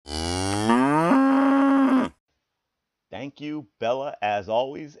Thank you, Bella, as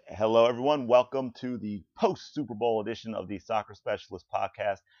always. Hello, everyone. Welcome to the post Super Bowl edition of the Soccer Specialist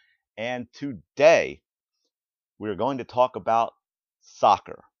podcast. And today we are going to talk about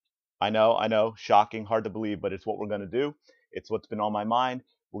soccer. I know, shocking, hard to believe, but it's what we're going to do. It's what's been on my mind.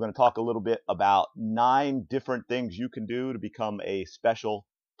 We're going to talk a little bit about 9 different things you can do to become a special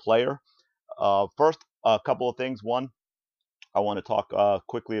player. First, a couple of things. One, I want to talk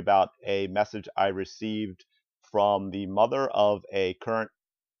quickly about a message I received from the mother of a current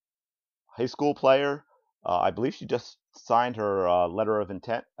high school player. I believe she just signed her letter of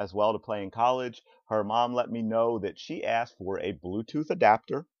intent as well to play in college. Her mom let me know that she asked for a Bluetooth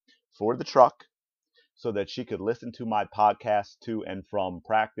adapter for the truck so that she could listen to my podcast to and from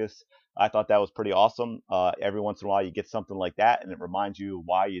practice. I thought that was pretty awesome. Every once in a while, you get something like that, and it reminds you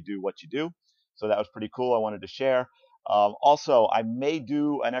why you do what you do. So that was pretty cool. I wanted to share. Also, I may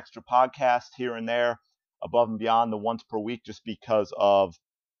do an extra podcast here and there above and beyond the once per week just because of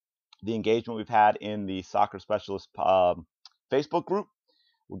the engagement we've had in the Soccer Specialist Facebook group.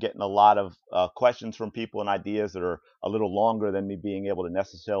 We're getting a lot of questions from people and ideas that are a little longer than me being able to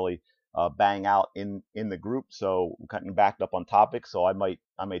necessarily bang out in the group. So I'm cutting backed up on topics. So I might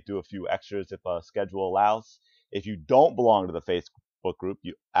do a few extras if schedule allows. If you don't belong to the Facebook group,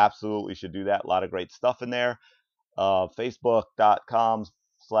 you absolutely should do that. A lot of great stuff in there. Facebook.com/group/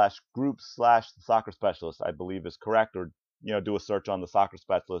 the soccer specialist, I believe is correct, or do a search on the soccer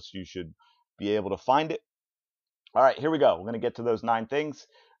specialist. You should be able to find it. All right, here we go. We're going to get to those 9 things.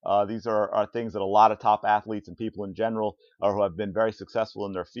 These are things that a lot of top athletes and people in general who have been very successful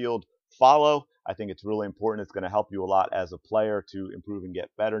in their field follow. I think it's really important. It's going to help you a lot as a player to improve and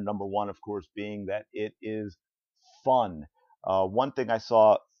get better. Number one, of course, being that it is fun. One thing I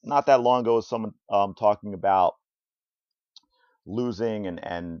saw not that long ago was someone talking about losing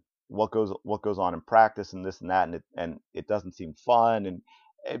and what goes on in practice and this and that, and it doesn't seem fun, and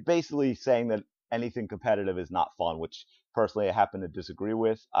basically saying that anything competitive is not fun, which personally I happen to disagree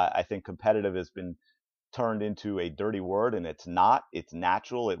with. I think competitive has been turned into a dirty word, and it's not. It's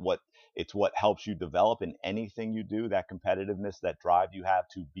natural. It's what helps you develop in anything you do. That competitiveness, that drive you have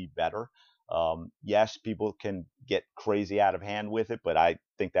to be better. Yes, people can get crazy out of hand with it, but I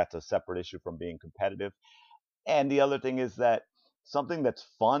think that's a separate issue from being competitive. And the other thing is that something that's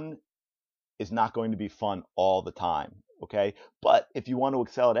fun is not going to be fun all the time. Okay. But if you want to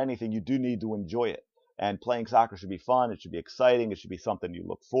excel at anything, you do need to enjoy it. And playing soccer should be fun. It should be exciting. It should be something you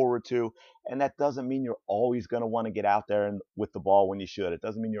look forward to. And that doesn't mean you're always going to want to get out there and with the ball when you should. It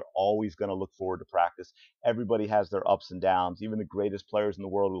doesn't mean you're always going to look forward to practice. Everybody has their ups and downs. Even the greatest players in the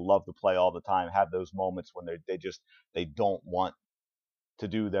world who love to play all the time have those moments when they don't want to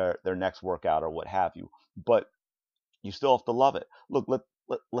do their next workout or what have you. But you still have to love it. Look, let's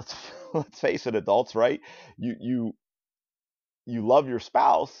let's face it, adults, right? You love your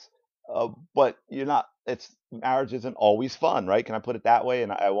spouse, but you're not. It's marriage isn't always fun, right? Can I put it that way?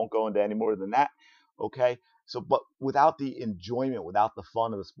 And I won't go into any more than that. Okay. So, but without the enjoyment, without the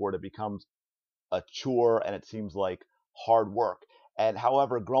fun of the sport, it becomes a chore and it seems like hard work. And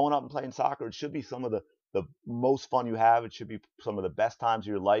however, growing up and playing soccer, it should be some of the most fun you have. It should be some of the best times of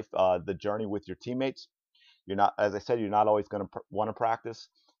your life. The journey with your teammates. You're not, as I said, you're not always going to want to practice.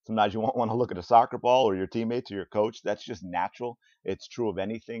 Sometimes you won't want to look at a soccer ball or your teammates or your coach. That's just natural. It's true of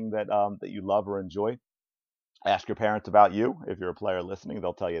anything that you love or enjoy. Ask your parents about you. If you're a player listening,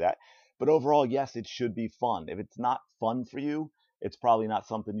 they'll tell you that. But overall, yes, it should be fun. If it's not fun for you, it's probably not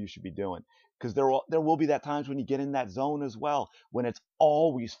something you should be doing. Because there will be that times when you get in that zone as well, when it's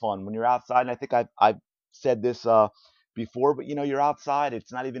always fun when you're outside. And I think I've said this before, but you're outside.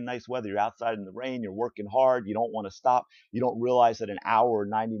 It's not even nice weather. You're outside in the rain. You're working hard. You don't want to stop. You don't realize that an hour or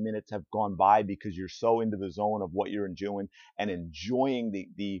 90 minutes have gone by because you're so into the zone of what you're enjoying and enjoying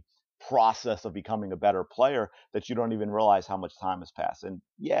the process of becoming a better player that you don't even realize how much time has passed. And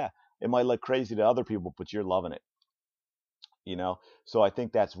yeah, it might look crazy to other people, but you're loving it, you know? So I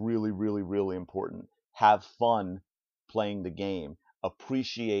think that's really, really, really important. Have fun playing the game,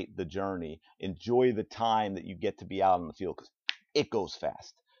 appreciate the journey, enjoy the time that you get to be out on the field because it goes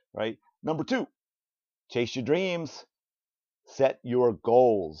fast, right? Number two, chase your dreams, set your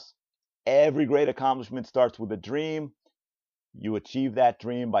goals. Every great accomplishment starts with a dream. You achieve that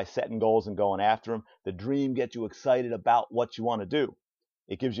dream by setting goals and going after them. The dream gets you excited about what you want to do.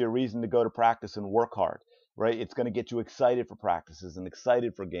 It gives you a reason to go to practice and work hard, right? It's going to get you excited for practices and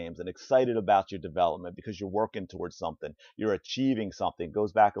excited for games and excited about your development because you're working towards something. You're achieving something. It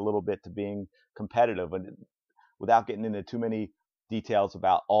goes back a little bit to being competitive, and without getting into too many details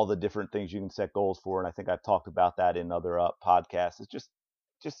about all the different things you can set goals for. And I think I've talked about that in other podcasts. It's just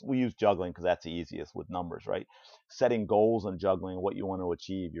just we use juggling because that's the easiest with numbers, right? Setting goals on juggling, what you want to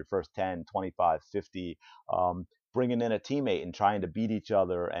achieve, your first 10, 25, 50, bringing in a teammate and trying to beat each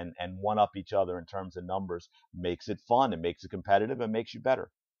other and one up each other in terms of numbers makes it fun. It makes it competitive. It makes you better.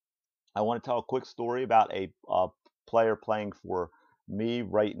 I want to tell a quick story about a player playing for me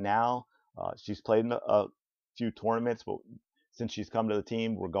right now. She's played in a few tournaments, but since she's come to the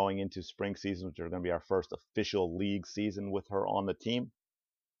team, we're going into spring season, which are going to be our first official league season with her on the team.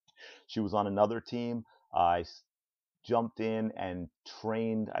 She was on another team. I jumped in and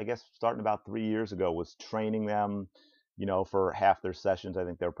trained, I guess, starting about 3 years ago, was training them, for half their sessions. I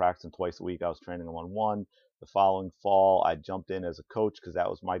think they were practicing twice a week. I was training them on one. The following fall, I jumped in as a coach because that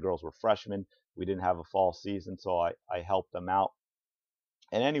was my girls were freshmen. We didn't have a fall season, so I helped them out.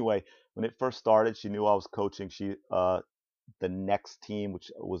 And anyway, when it first started, she knew I was coaching. The next team,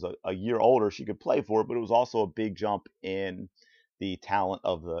 which was a year older, she could play for it, but it was also a big jump in the talent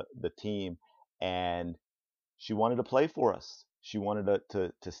of the team. And she wanted to play for us. She wanted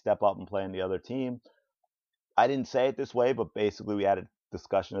to step up and play on the other team. I didn't say it this way, but basically we had a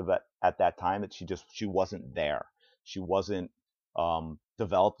discussion of that at that time that she wasn't there. She wasn't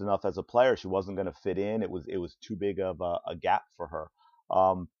developed enough as a player. She wasn't going to fit in. It was too big of a gap for her.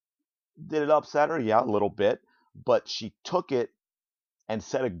 Did it upset her? Yeah, a little bit, but she took it and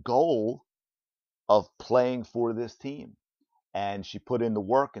set a goal of playing for this team. And she put in the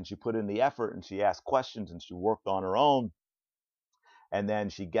work and she put in the effort and she asked questions and she worked on her own. And then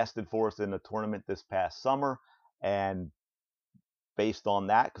she guested for us in a tournament this past summer. And based on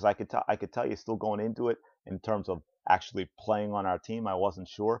that, because I could tell you still going into it in terms of actually playing on our team, I wasn't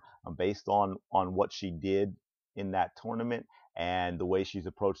sure. Based on what she did in that tournament and the way she's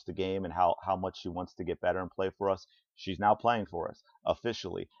approached the game and how much she wants to get better and play for us, she's now playing for us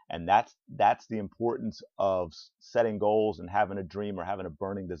officially. And that's the importance of setting goals and having a dream or having a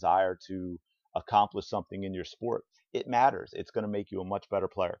burning desire to accomplish something in your sport. It matters. It's going to make you a much better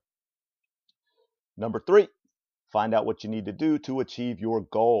player. Number 3, find out what you need to do to achieve your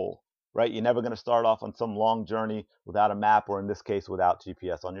goal, right? You're never going to start off on some long journey without a map, or in this case, without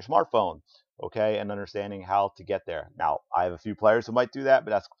GPS on your smartphone, okay? And understanding how to get there. Now, I have a few players who might do that,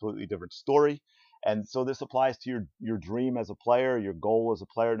 but that's a completely different story. And so this applies to your dream as a player, your goal as a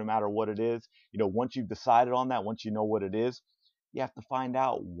player, no matter what it is. Once you've decided on that, once you know what it is, you have to find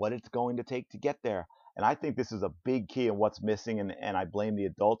out what it's going to take to get there. And I think this is a big key in what's missing. And I blame the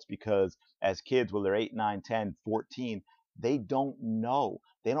adults because as kids, whether they're 8, 9, 10, 14, they don't know.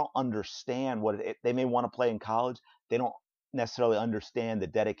 They don't understand they may want to play in college. They don't necessarily understand the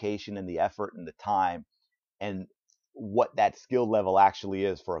dedication and the effort and the time and what that skill level actually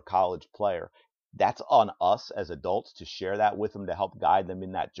is for a college player. That's on us as adults to share that with them, to help guide them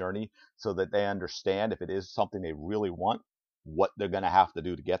in that journey so that they understand if it is something they really want, what they're going to have to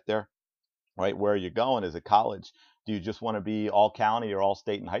do to get there, right? Where are you going? Is it college? Do you just want to be all county or all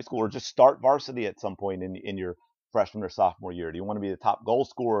state in high school, or just start varsity at some point in your freshman or sophomore year? Do you want to be the top goal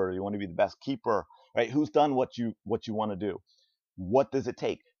scorer? Do you want to be the best keeper, right? Who's done what you want to do? What does it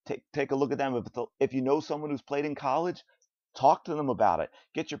take? Take a look at them. If you know someone who's played in college, talk to them about it.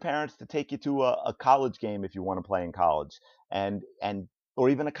 Get your parents to take you to a college game if you want to play in college, and or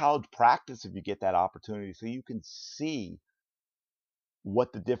even a college practice if you get that opportunity, so you can see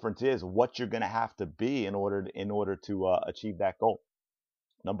what the difference is, what you're going to have to be in order to achieve that goal.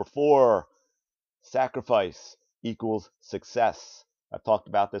 Number 4, sacrifice equals success. I've talked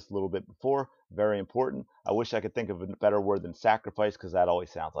about this a little bit before. Very important. I wish I could think of a better word than sacrifice, because that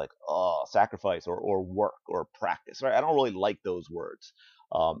always sounds like, sacrifice or work or practice, right? I don't really like those words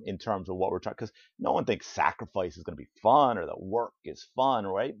in terms of what we're trying, because no one thinks sacrifice is going to be fun or that work is fun,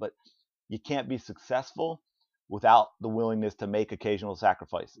 right? But you can't be successful without the willingness to make occasional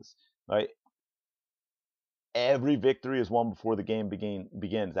sacrifices, right? Every victory is won before the game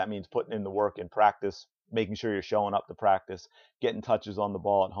begins. That means putting in the work in practice, making sure you're showing up to practice, getting touches on the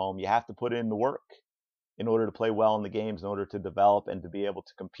ball at home. You have to put in the work in order to play well in the games, in order to develop and to be able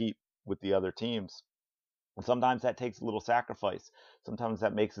to compete with the other teams. And sometimes that takes a little sacrifice. Sometimes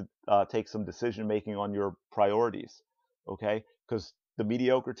that makes it take some decision making on your priorities, okay? Because the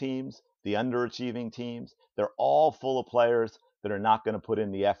mediocre teams, the underachieving teams, they're all full of players that are not going to put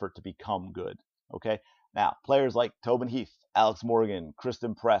in the effort to become good, okay? Now, players like Tobin Heath, Alex Morgan,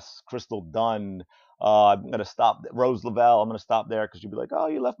 Kristen Press, Crystal Dunn, I'm going to stop, Rose Lavelle, I'm going to stop there because you'll be like, oh,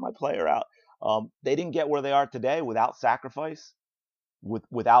 you left my player out. They didn't get where they are today without sacrifice,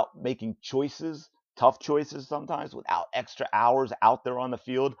 without making choices, tough choices sometimes, without extra hours out there on the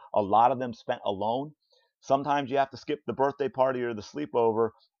field, a lot of them spent alone. Sometimes you have to skip the birthday party or the sleepover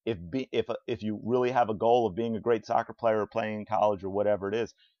If you really have a goal of being a great soccer player or playing in college or whatever it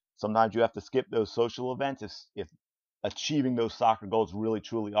is, sometimes you have to skip those social events if achieving those soccer goals really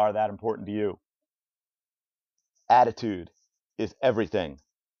truly are that important to you. Attitude is everything.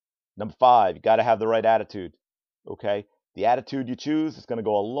 Number 5, you got to have the right attitude. Okay? The attitude you choose is going to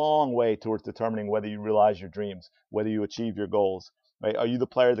go a long way towards determining whether you realize your dreams, whether you achieve your goals. Right? Are you the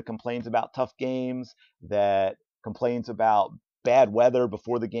player that complains about tough games, that complains about bad weather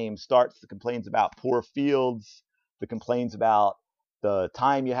before the game starts, that complains about poor fields, that complains about the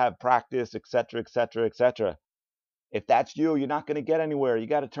time you have practice, etc., etc., etc.? If that's you, you're not going to get anywhere. You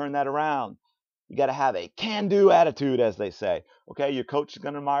got to turn that around. You got to have a can-do attitude, as they say. Okay, your coach is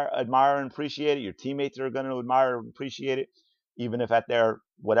going to admire and appreciate it. Your teammates are going to admire and appreciate it, even if at their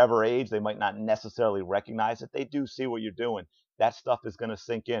whatever age they might not necessarily recognize it. They do see what you're doing. That stuff is going to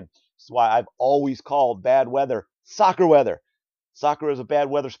sink in. That's why I've always called bad weather soccer weather. Soccer is a bad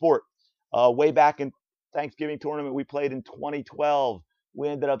weather sport. Way back in Thanksgiving tournament we played in 2012, we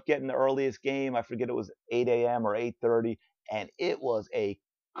ended up getting the earliest game. I forget, it was 8 a.m. or 8:30, and it was a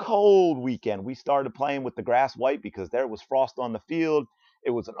cold weekend. We started playing with the grass white because there was frost on the field.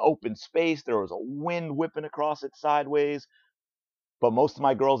 It was an open space. There was a wind whipping across it sideways. But most of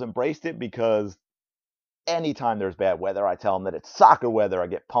my girls embraced it because anytime there's bad weather, I tell them that it's soccer weather. I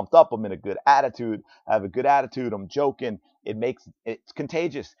get pumped up. I'm in a good attitude. I have a good attitude. I'm joking. It's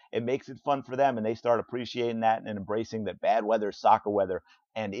contagious. It makes it fun for them, and they start appreciating that and embracing that bad weather is soccer weather,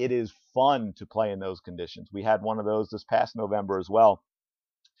 and it is fun to play in those conditions. We had one of those this past November as well.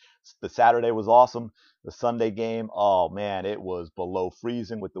 The Saturday was awesome. The Sunday game, oh man, it was below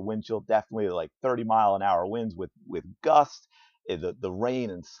freezing with the wind chill, definitely like 30-mile-an-hour winds with gusts. The rain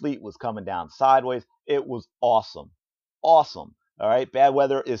and sleet was coming down sideways. It was awesome. Awesome. All right, bad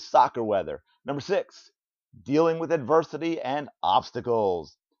weather is soccer weather. Number 6, dealing with adversity and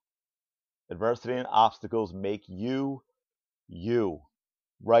obstacles. Adversity and obstacles make you you.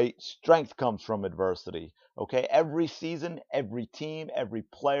 Right? Strength comes from adversity. Okay? Every season, every team, every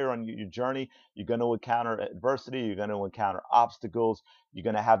player on your journey, you're going to encounter adversity. You're going to encounter obstacles. You're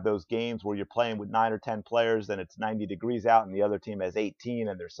going to have those games where you're playing with 9 or 10 players and it's 90 degrees out and the other team has 18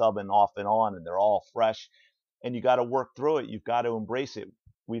 and they're subbing off and on and they're all fresh. And you got to work through it. You've got to embrace it.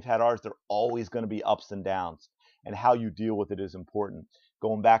 We've had ours. They're always going to be ups and downs. And how you deal with it is important.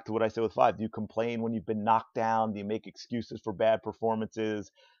 Going back to what I said with 5, do you complain when you've been knocked down? Do you make excuses for bad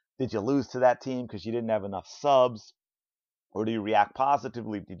performances? Did you lose to that team because you didn't have enough subs? Or do you react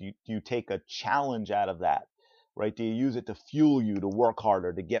positively? Do you take a challenge out of that? Right? Do you use it to fuel you to work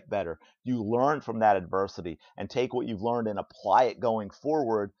harder, to get better? Do you learn from that adversity and take what you've learned and apply it going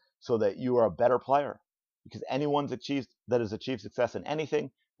forward so that you are a better player? Because anyone that has achieved success in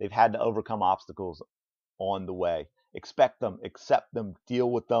anything, they've had to overcome obstacles on the way. Expect them, accept them, deal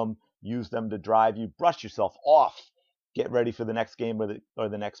with them, use them to drive you, brush yourself off, get ready for the next game or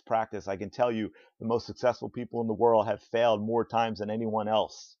the next practice. I can tell you the most successful people in the world have failed more times than anyone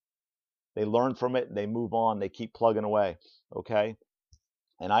else. They learn from it, they move on, they keep plugging away. Okay?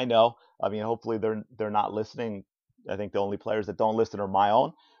 And I know, I mean, hopefully they're not listening. I think the only players that don't listen are my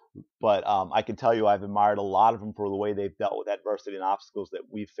own. But I can tell you I've admired a lot of them for the way they've dealt with adversity and obstacles that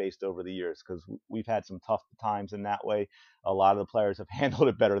we've faced over the years, because we've had some tough times in that way. A lot of the players have handled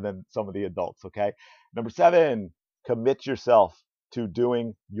it better than some of the adults, okay? Number 7, commit yourself to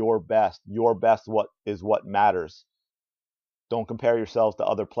doing your best. Your best is what matters. Don't compare yourselves to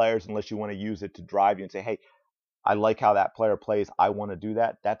other players unless you want to use it to drive you and say, hey, I like how that player plays. I want to do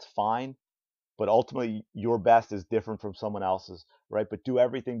that. That's fine. But ultimately, your best is different from someone else's, right? But do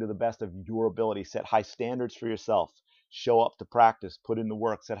everything to the best of your ability. Set high standards for yourself. Show up to practice. Put in the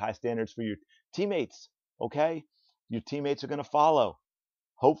work. Set high standards for your teammates, okay? Your teammates are going to follow,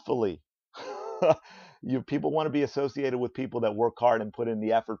 hopefully. People want to be associated with people that work hard and put in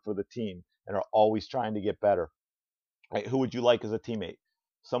the effort for the team and are always trying to get better, right? Who would you like as a teammate?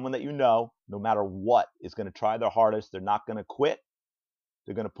 Someone that you know, no matter what, is going to try their hardest. They're not going to quit.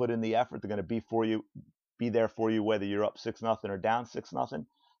 They're going to put in the effort. They're going to be there for you, whether you're up 6-0 or down 6-0,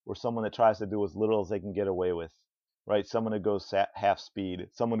 or someone that tries to do as little as they can get away with, right? Someone who goes half speed,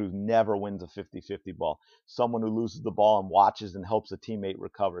 someone who never wins a 50-50 ball, someone who loses the ball and watches and helps a teammate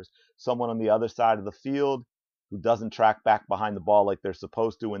recovers, someone on the other side of the field who doesn't track back behind the ball like they're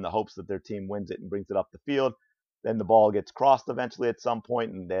supposed to in the hopes that their team wins it and brings it up the field. Then the ball gets crossed eventually at some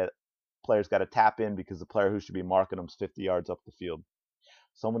point, and that player's got to tap in because the player who should be marking them is 50 yards up the field.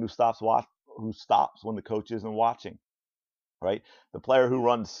 Someone who stops when the coach isn't watching, right? The player who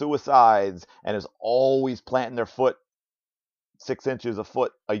runs suicides and is always planting their foot 6 inches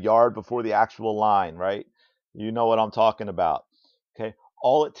a yard before the actual line, right? You know what I'm talking about, okay?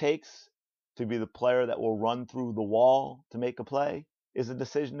 All it takes to be the player that will run through the wall to make a play is a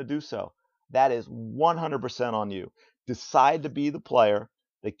decision to do so. That is 100% on you. Decide to be the player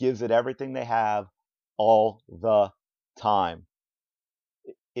that gives it everything they have all the time.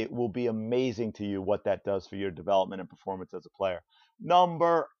 It will be amazing to you what that does for your development and performance as a player.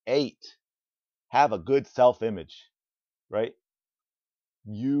 Number 8, have a good self-image, right?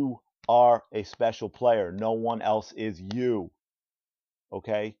 You are a special player. No one else is you,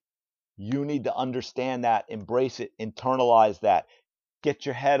 okay? You need to understand that, embrace it, internalize that, get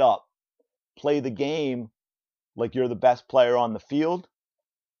your head up, play the game like you're the best player on the field.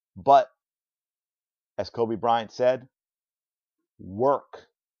 But as Kobe Bryant said, work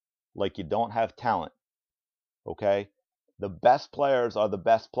like you don't have talent, okay? The best players are the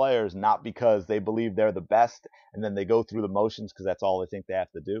best players not because they believe they're the best and then they go through the motions because that's all they think they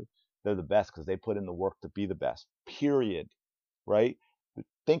have to do. They're the best because they put in the work to be the best, period, right?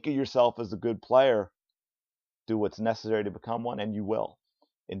 Think of yourself as a good player, do what's necessary to become one, and you will.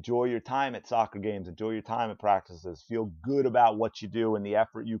 Enjoy your time at soccer games, enjoy your time at practices, feel good about what you do and the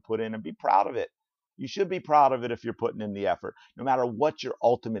effort you put in, and be proud of it. You should be proud of it if you're putting in the effort, no matter what your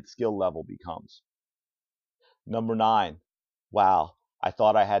ultimate skill level becomes. Number 9. Wow, I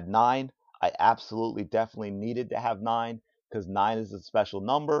thought I had 9. I absolutely definitely needed to have 9 because 9 is a special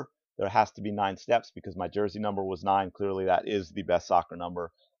number. There has to be 9 steps because my jersey number was 9. Clearly, that is the best soccer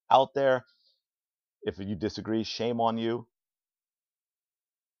number out there. If you disagree, shame on you.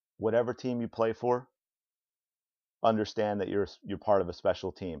 Whatever team you play for, understand that you're part of a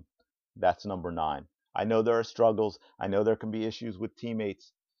special team. That's number 9. I know there are struggles. I know there can be issues with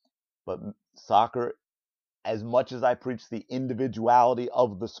teammates, but soccer, as much as I preach the individuality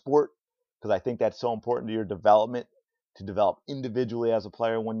of the sport, because I think that's so important to your development, to develop individually as a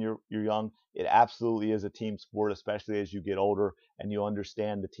player when you're young, it absolutely is a team sport, especially as you get older and you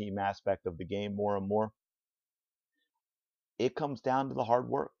understand the team aspect of the game more and more. It comes down to the hard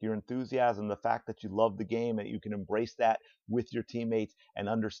work, your enthusiasm, the fact that you love the game and you can embrace that with your teammates and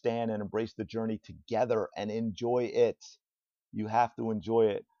understand and embrace the journey together and enjoy it. You have to enjoy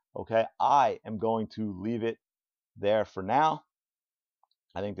it. Okay, I am going to leave it there for now.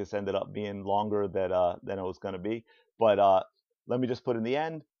 I think this ended up being longer than it was going to be, but let me just put in the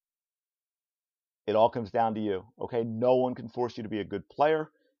end. It all comes down to you. Okay, no one can force you to be a good player.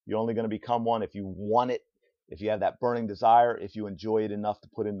 You're only going to become one if you want it, if you have that burning desire, if you enjoy it enough to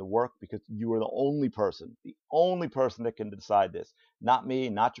put in the work, because you are the only person that can decide this. Not me,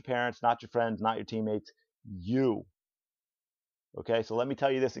 not your parents, not your friends, not your teammates, you. Okay, so let me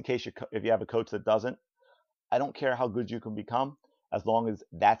tell you this in case if you have a coach that doesn't. I don't care how good you can become as long as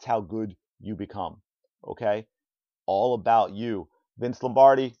that's how good you become. Okay, all about you. Vince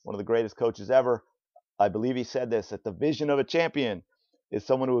Lombardi, one of the greatest coaches ever, I believe he said this, that the vision of a champion is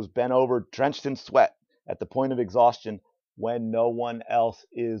someone who has been over, drenched in sweat, at the point of exhaustion when no one else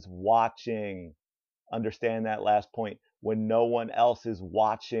is watching. Understand that last point. When no one else is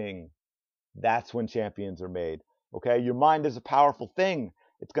watching, that's when champions are made. Okay, your mind is a powerful thing.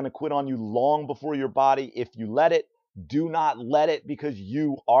 It's going to quit on you long before your body if you let it. Do not let it, because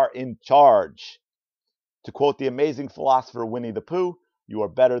you are in charge. To quote the amazing philosopher Winnie the Pooh, you are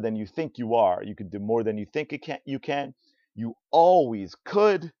better than you think you are. You can do more than you think you can. You always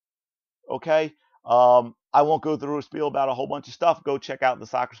could. Okay. I won't go through a spiel about a whole bunch of stuff. Go check out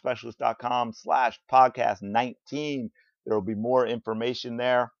thesoccerspecialist.com/podcast19. There will be more information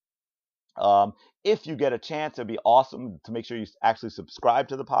there. If you get a chance, it'd be awesome to make sure you actually subscribe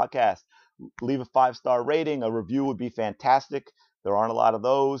to the podcast. Leave a 5-star rating. A review would be fantastic. There aren't a lot of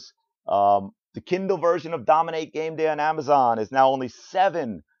those. The Kindle version of Dominate Game Day on Amazon is now only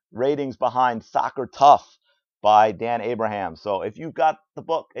 7 ratings behind Soccer Tough by Dan Abraham. So if you've got the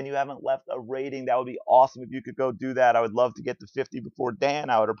book and you haven't left a rating, that would be awesome if you could go do that. I would love to get to 50 before Dan.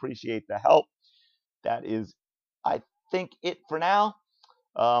 I would appreciate the help. That is, I think, it for now.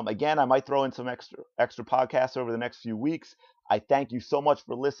 Again, I might throw in some extra podcasts over the next few weeks. I thank you so much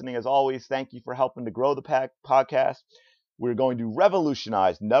for listening. As always, thank you for helping to grow the podcast. We're going to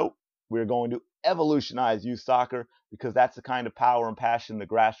revolutionize. Nope. We're going to evolutionize youth soccer, because that's the kind of power and passion the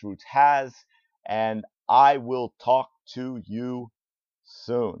grassroots has. And I will talk to you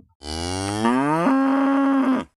soon.